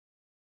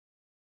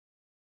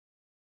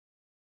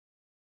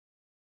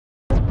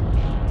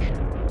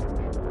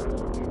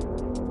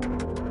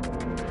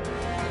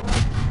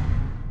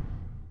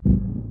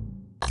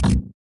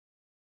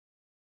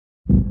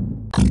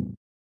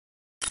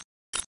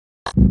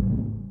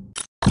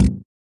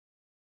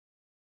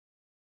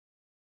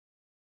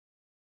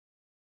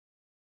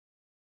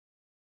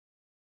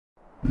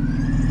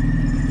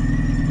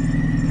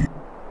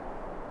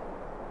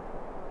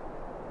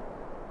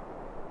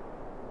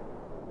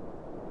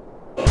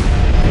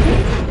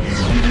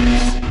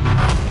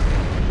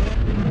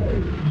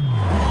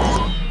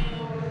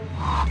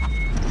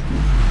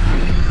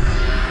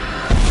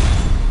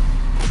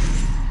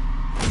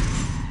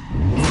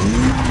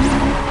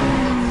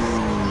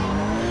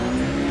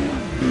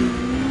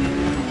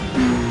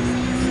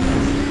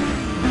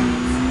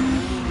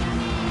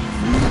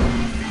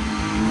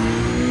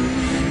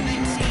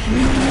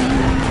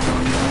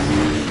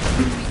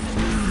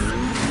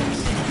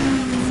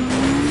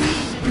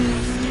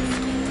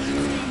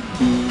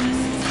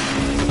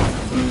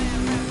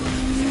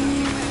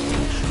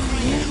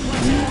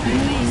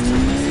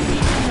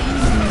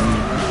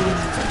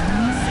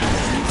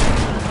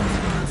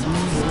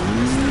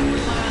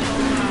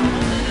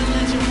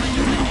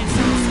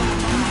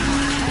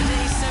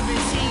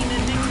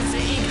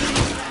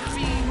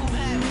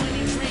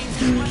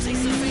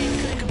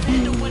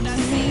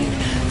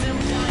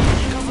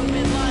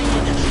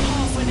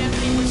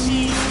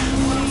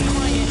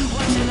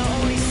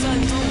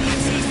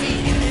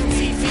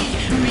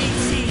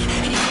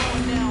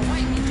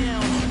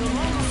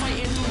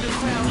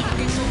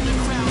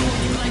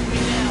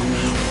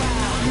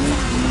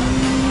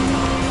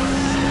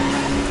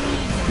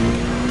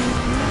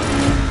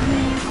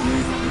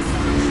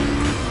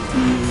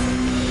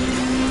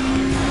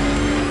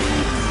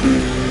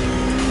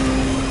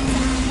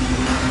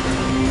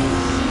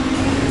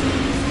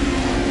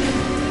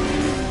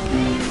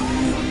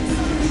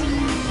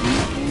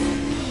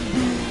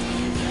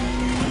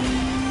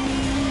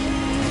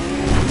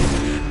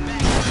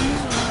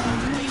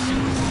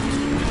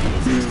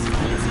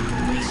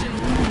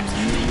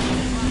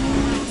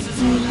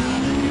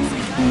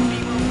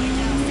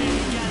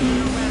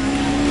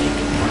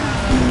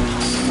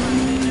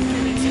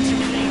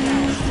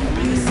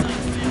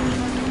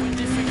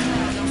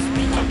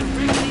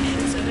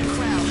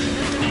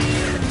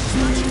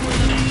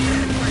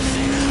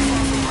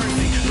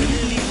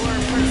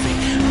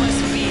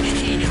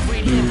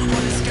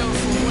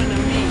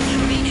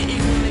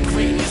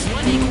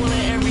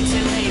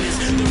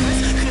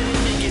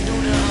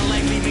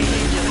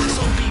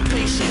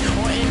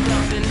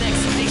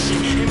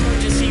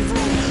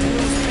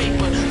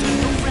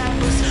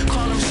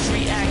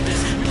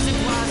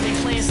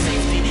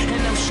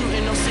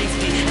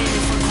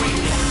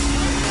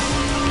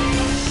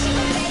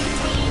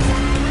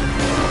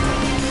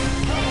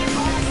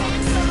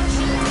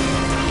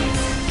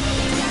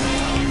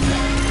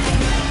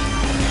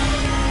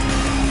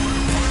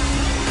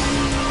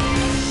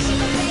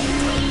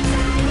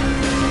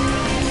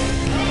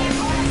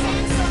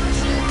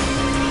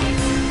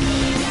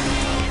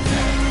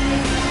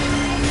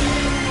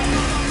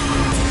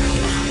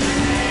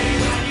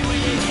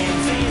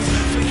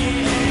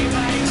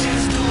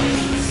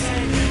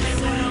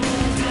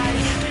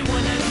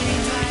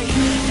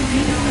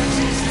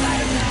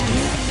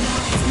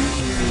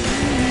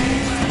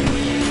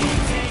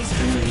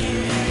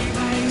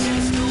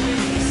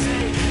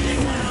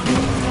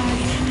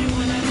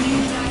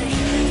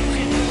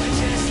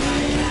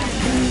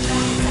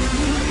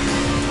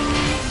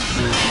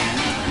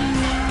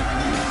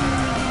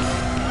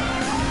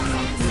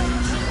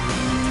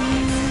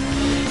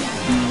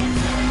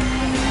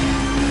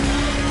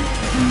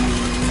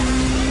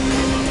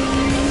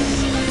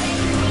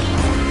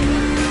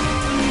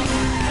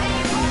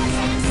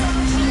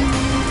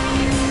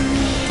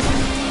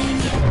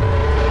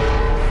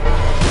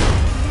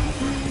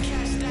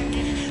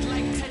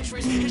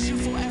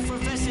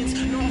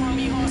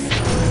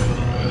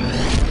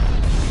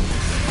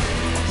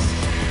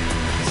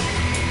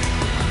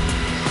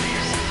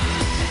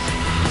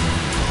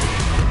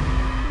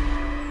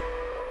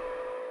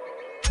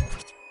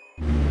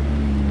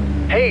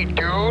Hey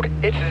dude,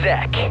 it's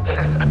Zach.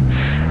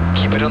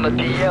 Keep it on the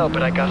DL,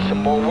 but I got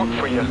some more work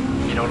for you.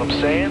 You know what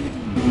I'm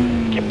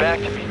saying? Get back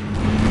to me.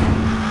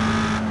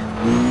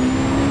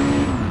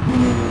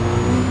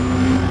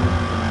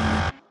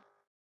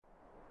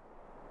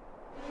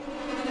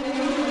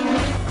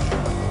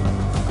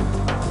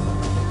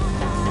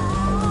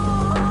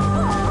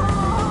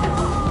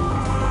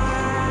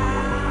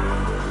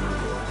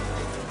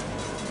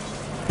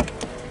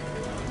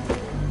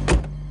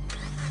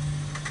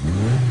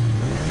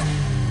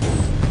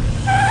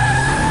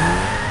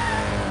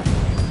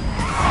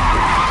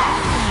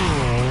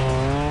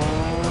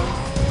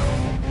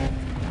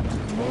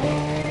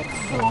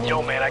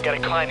 Yo man, I got a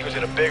client who's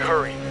in a big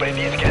hurry, but he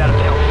needs to get out of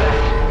town fast.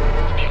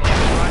 If you get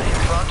him Friday in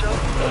Toronto,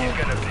 he's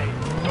gonna pay.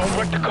 Don't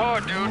wreck the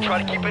car, dude.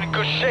 Try to keep it in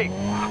good shape.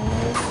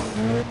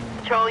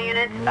 Patrol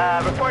units,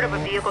 report of a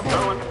vehicle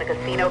stolen from the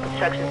casino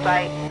construction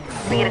site.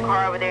 We get a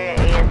car over there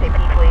ASAP,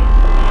 please.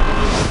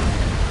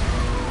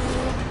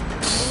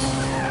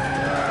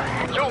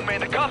 Yo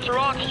man, the cops are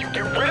on to you.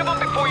 Get rid of them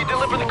before you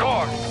deliver the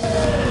car.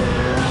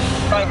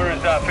 Driver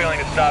is failing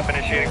to stop,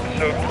 initiating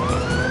pursuit.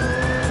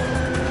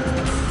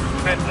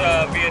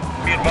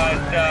 Be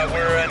advised,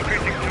 we're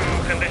increasing to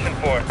condition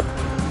 4.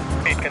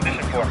 Speed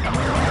condition 4.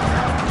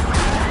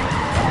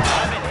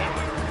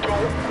 Don't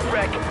Don't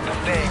wreck the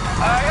thing.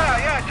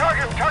 Yeah,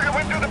 target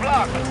went through the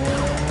block.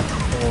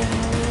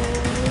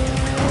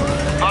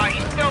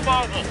 He's still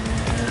mobile.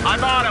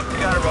 I'm on him.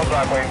 Got a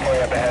roadblock waiting for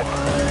you up ahead.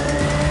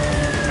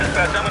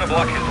 Dispatch, I'm gonna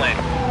block his lane.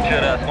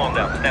 Should slow him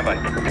down. Stand by.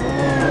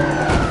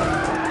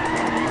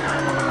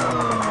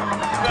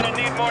 Gonna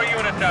need more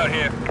units out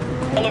here.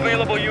 All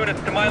available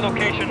units to my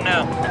location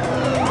now.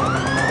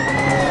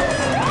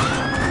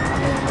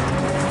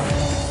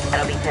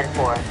 That'll be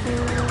 10-4.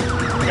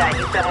 Got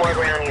you some more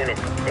ground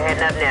units. They're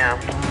heading up now.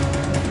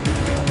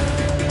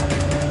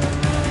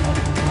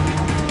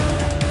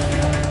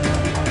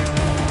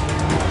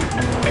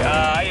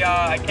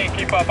 I can't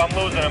keep up. I'm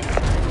losing him.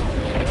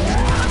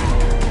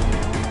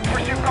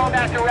 Pursue going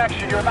that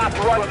direction. You're about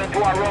to run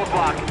into our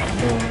roadblock.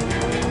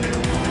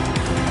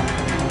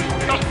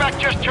 Suspect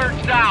just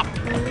turned south.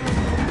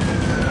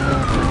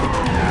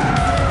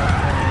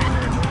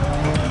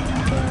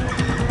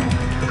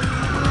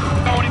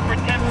 Going in for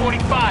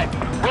 1045.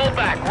 Roll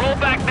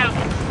back now.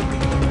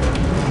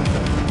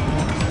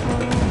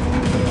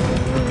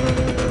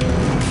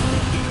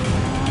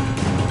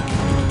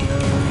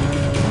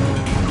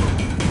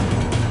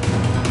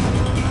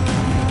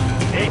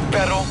 Hey,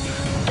 Pedal,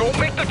 don't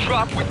make the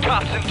drop with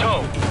cops in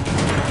tow.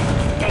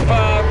 If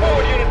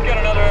forward units get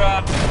another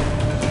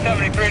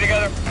 73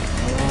 together.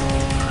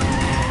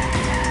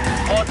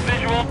 Lost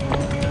visual.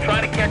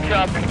 Trying to catch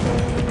up.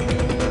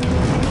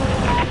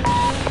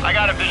 I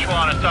got a visual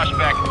on a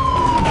suspect.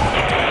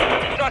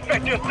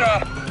 Suspect just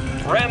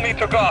ran me,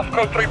 took off.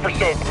 Code 3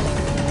 pursuit.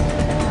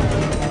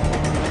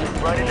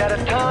 Running out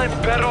of time,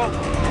 Pedal.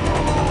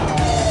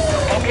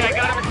 Okay, I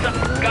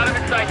got him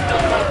in sight.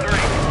 Still code 3.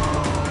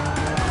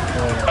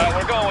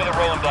 We're going with a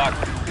rolling block.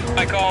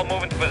 I call,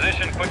 move into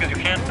position, quick as you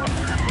can.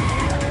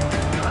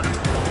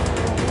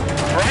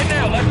 Right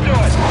now, let's do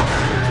it.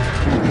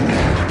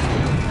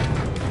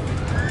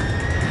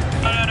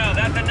 No,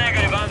 that's a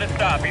negative on the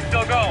stop. He's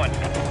still going.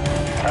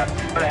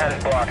 Put ahead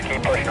is blocked.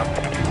 Keep pushing him.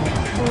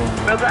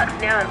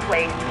 Roadblock's now in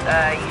place.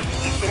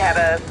 You should have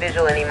a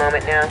visual any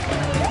moment now.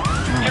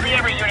 Give me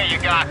every unit you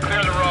got.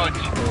 Clear the roads.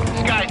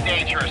 This guy's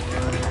dangerous.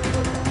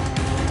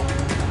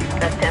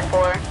 That's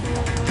 10-4.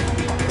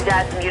 We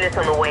got some units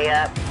on the way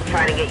up. We're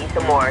trying to get you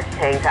some more. Just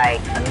hang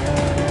tight.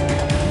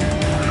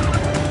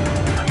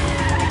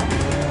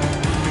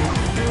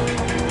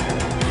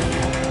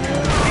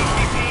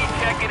 CCP,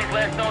 check in his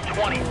last zone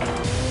 20.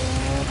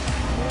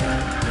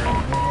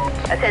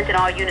 Attention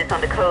all units on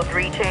the code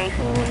 3 chase.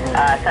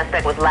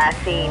 Suspect was last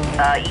seen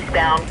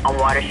eastbound on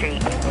Water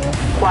Street.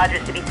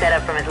 Quadrants to be set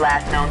up from his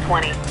last known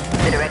 20.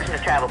 The direction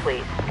of travel,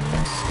 please.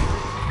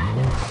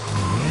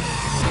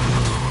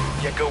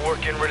 Yeah, go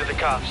work getting rid of the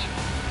cops.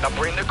 Now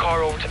bring the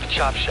car over to the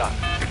chop shop.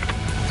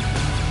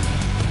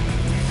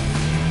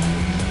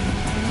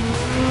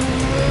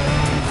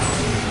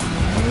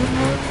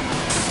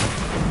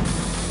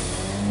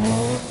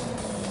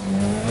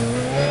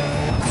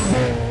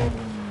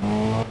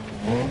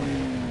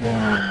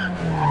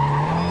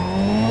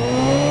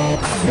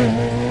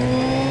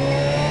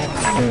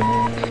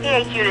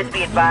 PH units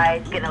be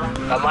advised.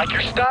 I like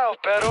your style,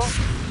 Pedal.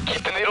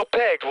 Keep the needle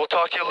pegged. We'll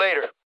talk to you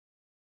later.